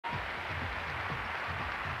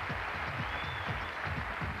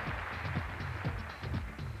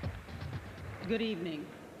Good evening.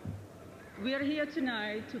 We are here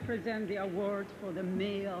tonight to present the award for the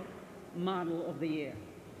Male Model of the Year.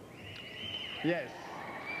 Yes.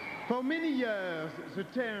 For many years, the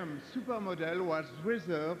term supermodel was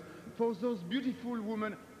reserved for those beautiful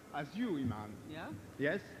women as you, Iman. Yeah?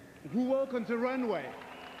 Yes? Who walk on the runway.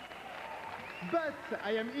 But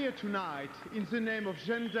I am here tonight in the name of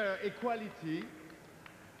gender equality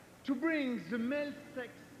to bring the male sex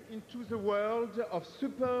into the world of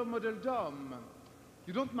supermodeldom.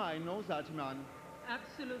 You don't mind, no, that, Iman?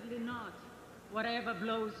 Absolutely not. Whatever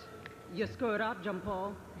blows your skirt up,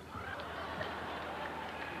 Jean-Paul.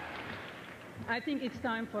 I think it's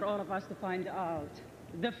time for all of us to find out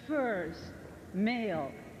the first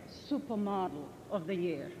male supermodel of the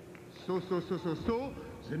year. So,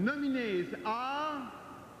 the nominees are...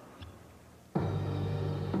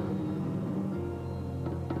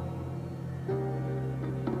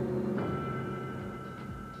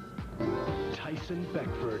 Tyson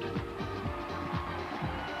Beckford.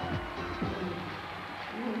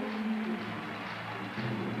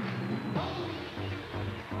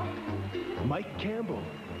 Mike Campbell.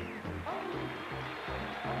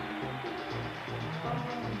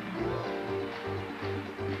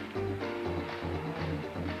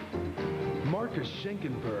 Marcus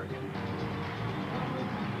Schenkenberg.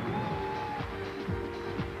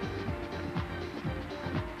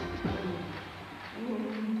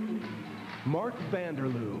 Mark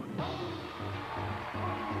Vanderloo.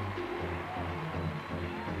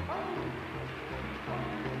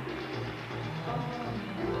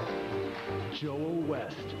 Joel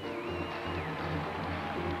West.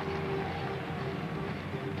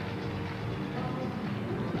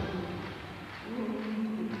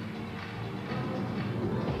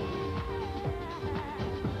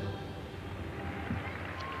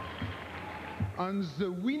 And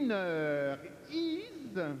the winner is...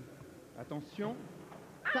 Attention,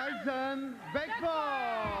 Tyson Beckford!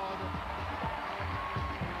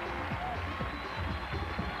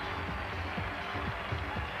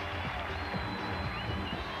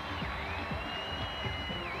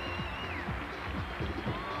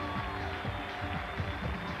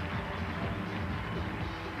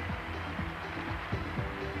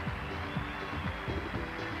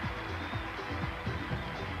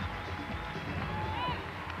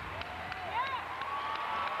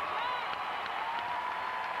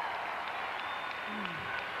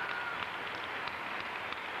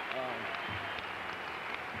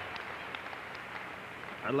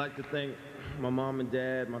 I'd like to thank my mom and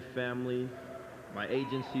dad, my family, my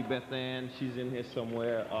agency, Beth Ann, she's in here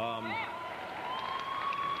somewhere.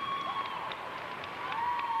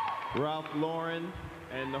 Ralph Lauren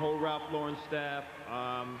and the whole Ralph Lauren staff.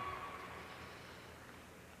 Trying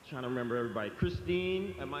to remember everybody.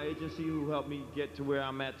 Christine at my agency who helped me get to where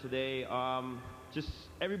I'm at today. Just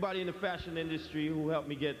everybody in the fashion industry who helped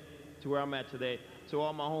me get to where I'm at today. To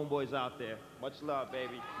all my homeboys out there, much love,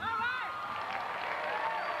 baby. All right.